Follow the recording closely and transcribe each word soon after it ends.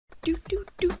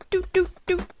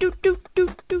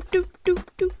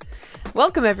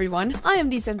Welcome everyone, I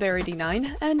am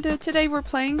DecemberArrGH, and today we're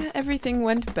playing Everything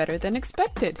Went Better Than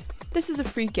Expected. This is a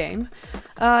free game.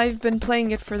 I've been playing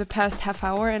it for the past half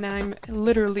hour and I'm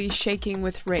literally shaking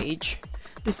with rage.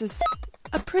 This is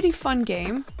a pretty fun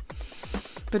game,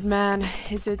 but man,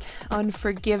 is it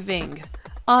unforgiving.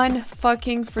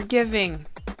 Unfucking forgiving.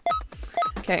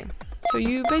 Okay, so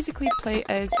you basically play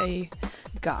as a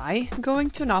guy going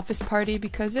to an office party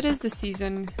because it is the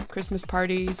season, Christmas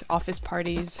parties, office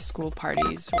parties, school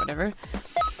parties, whatever.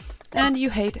 And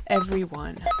you hate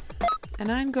everyone.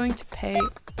 And I'm going to play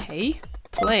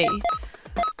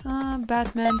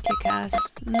Batman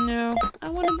Kick-Ass. No, I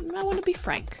want to be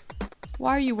frank.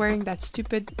 Why are you wearing that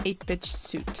stupid 8-bit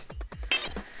suit?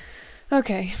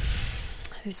 Okay,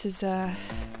 this is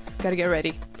gotta get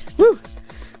ready. Woo!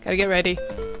 Gotta get ready.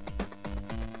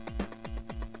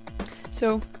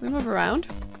 So, we move around.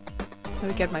 Let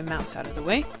me get my mouse out of the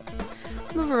way.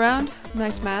 Move around.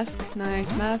 Nice mask.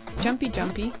 Nice mask. Jumpy,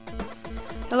 jumpy.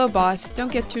 Hello, boss.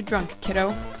 Don't get too drunk,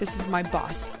 kiddo. This is my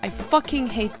boss. I fucking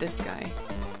hate this guy.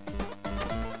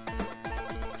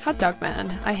 Hot dog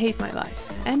man. I hate my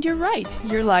life. And you're right.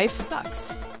 Your life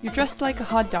sucks. You're dressed like a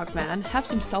hot dog man. Have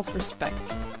some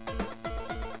self-respect.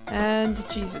 And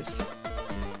Jesus.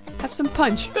 Have some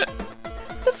punch.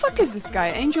 What the fuck is this guy?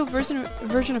 Angel version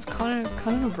of Conan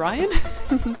O'Brien?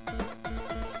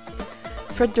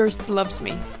 Fred Durst loves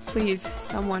me. Please,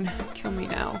 someone kill me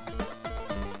now.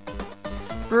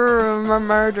 Brr,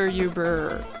 murder you,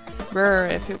 brr. Brr,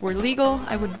 if it were legal,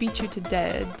 I would beat you to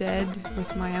dead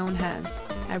with my own hands.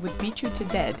 I would beat you to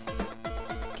dead.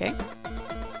 Okay.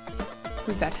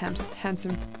 Who's that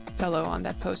handsome fellow on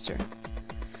that poster?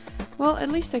 Well, at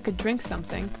least I could drink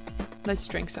something. Let's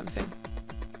drink something.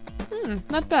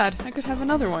 Not bad. I could have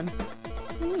another one.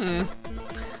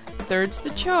 Third's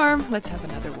the charm. Let's have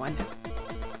another one.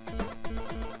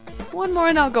 One more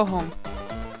and I'll go home.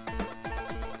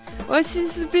 What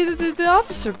seems to be the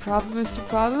officer problem, Mr.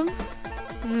 Problem?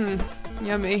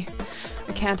 Yummy.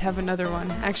 I can't have another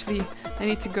one. Actually, I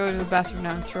need to go to the bathroom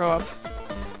now and throw up.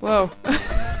 Whoa.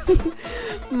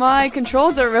 My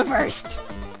controls are reversed.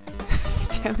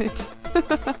 Damn it.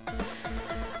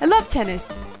 I love tennis.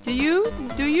 Do you?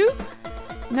 Do you?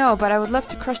 No, but I would love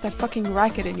to crush that fucking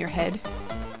racket in your head.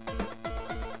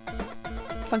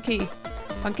 Funky.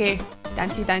 Funky.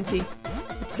 Dancy, dancy.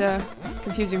 It's,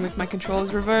 confusing with my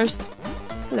controls reversed.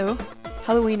 Hello.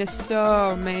 Halloween is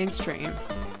so mainstream.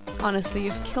 Honestly,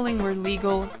 if killing were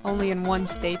legal only in one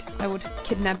state, I would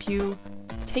kidnap you,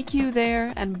 take you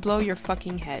there, and blow your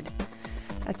fucking head.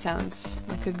 That sounds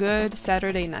like a good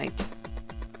Saturday night.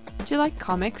 Do you like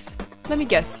comics? Let me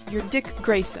guess, you're Dick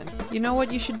Grayson. You know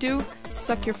what you should do?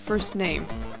 Suck your first name.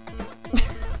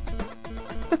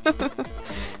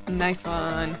 Nice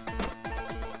one.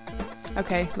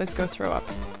 Okay, let's go throw up.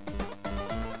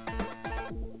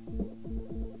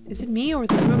 Is it me or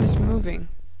the room is moving?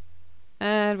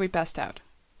 And we passed out.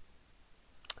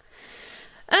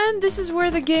 And this is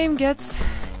where the game gets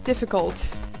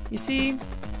difficult. You see?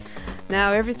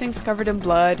 Now everything's covered in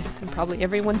blood, and probably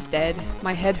everyone's dead.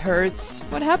 My head hurts.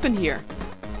 What happened here?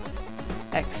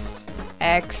 X.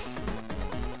 X.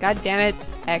 God damn it.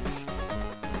 X.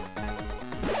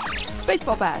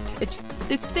 Baseball bat.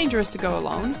 It's dangerous to go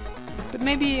alone. But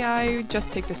maybe I just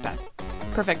take this bat.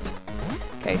 Perfect.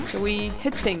 Okay, so we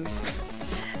hit things.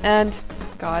 And,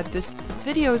 God, this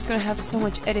video is gonna have so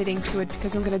much editing to it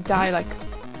because I'm gonna die like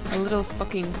a little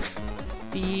fucking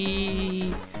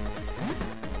bee.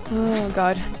 Oh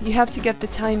god, you have to get the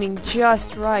timing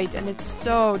just right, and it's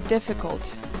so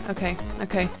difficult. Okay,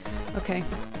 okay, okay,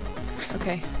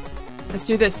 okay. Let's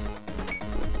do this.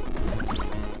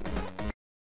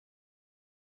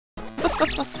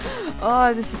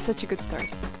 Oh, this is such a good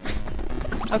start.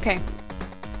 Okay,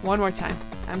 one more time.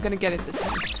 I'm gonna get it this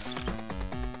time.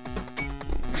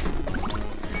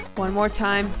 One more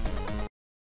time.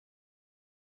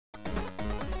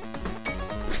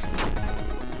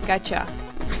 Gotcha.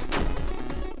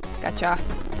 Gotcha.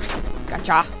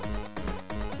 Gotcha.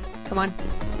 Come on.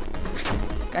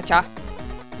 Gotcha.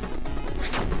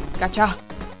 Gotcha.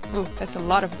 Ooh, that's a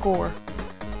lot of gore.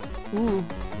 Ooh.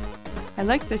 I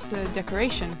like this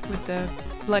decoration with the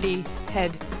bloody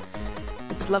head.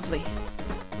 It's lovely.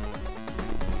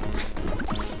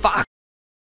 Fuck.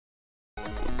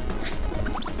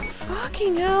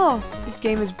 Fucking hell. This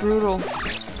game is brutal.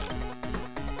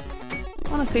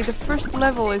 Honestly, the first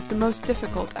level is the most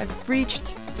difficult. I've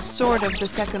reached sort of the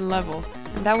second level,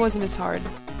 and that wasn't as hard.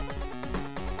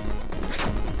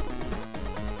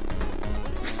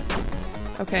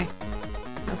 Okay.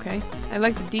 Okay. I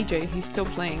like the DJ, he's still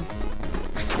playing.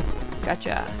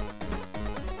 Gotcha.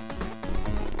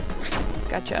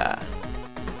 Gotcha.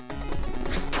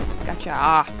 Gotcha.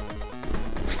 Ah.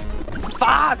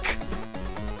 Fuck!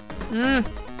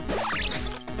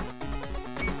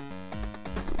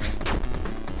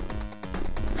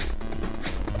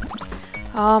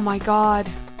 Oh my god.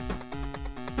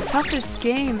 Toughest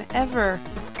game ever.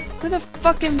 Who the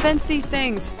fuck invents these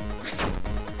things?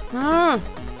 Come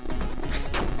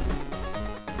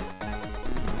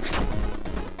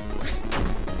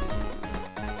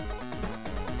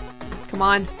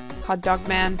on, hot dog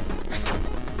man.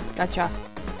 Gotcha.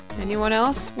 Anyone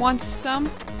else wants some?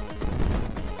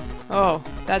 Oh,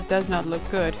 that does not look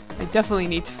good. I definitely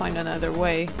need to find another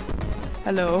way.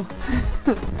 Hello.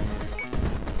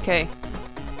 Okay.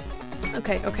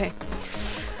 Okay.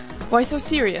 Why so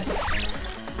serious?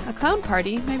 A clown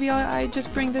party? Maybe I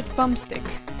just bring this bum stick.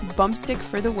 Bum stick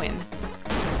for the win.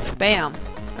 Bam.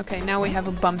 Okay, now we have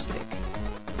a bum stick.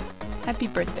 Happy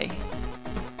birthday.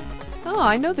 Oh,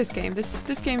 I know this game.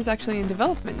 This game is actually in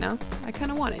development now. I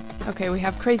kind of want it. Okay, we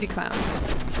have crazy clowns.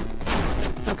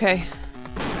 Okay.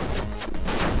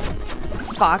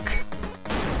 Fuck.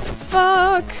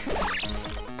 Fuck!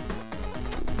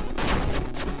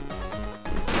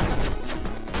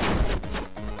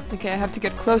 Okay, I have to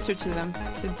get closer to them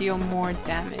to deal more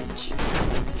damage.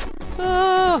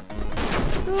 Ah!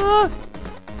 Ah!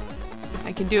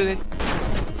 I can do it.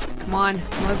 Come on.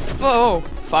 Oh,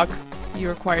 fuck. You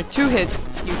require 2 hits,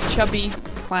 you chubby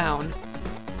clown.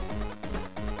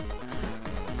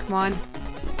 Come on.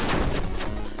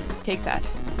 Take that.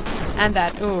 And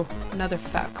that. Ooh, another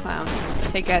fat clown.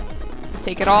 Take it.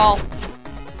 Take it all.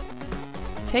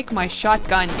 Take my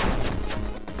shotgun.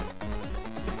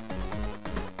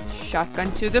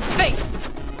 Shotgun to the face!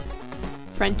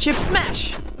 Friendship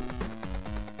smash!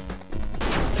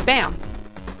 Bam!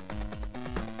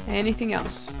 Anything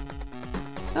else?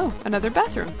 Oh, another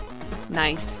bathroom.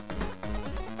 Nice.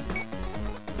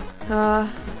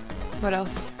 What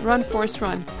else? Run, Forrest,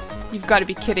 run. You've got to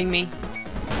be kidding me.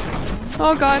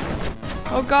 Oh god.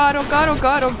 Oh god, oh god, oh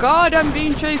god, oh god, I'm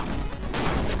being chased.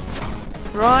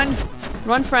 Run.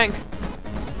 Run, Frank.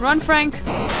 Run, Frank.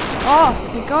 Oh,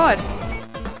 thank god.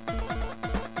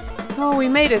 Oh, we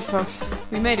made it, folks.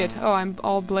 We made it. Oh, I'm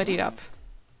all bloodied up.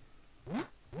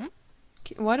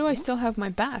 Why do I still have my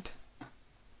bat?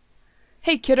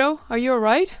 Hey, kiddo, are you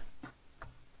alright?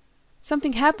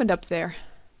 Something happened up there.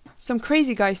 Some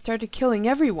crazy guy started killing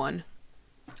everyone.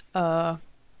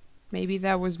 Maybe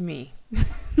that was me.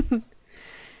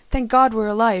 Thank God we're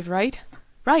alive, right?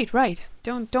 Right.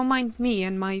 Don't mind me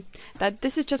and my...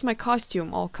 This is just my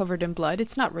costume, all covered in blood.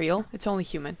 It's not real. It's only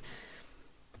human.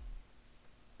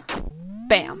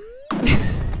 Bam.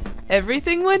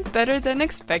 Everything went better than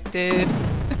expected.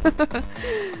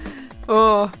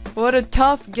 Oh, what a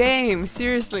tough game,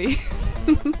 seriously.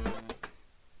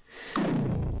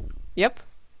 Yep.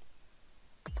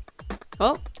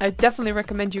 Well, I definitely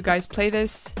recommend you guys play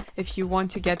this if you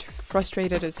want to get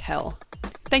frustrated as hell.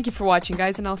 Thank you for watching,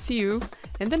 guys, and I'll see you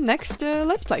in the next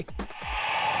Let's Play.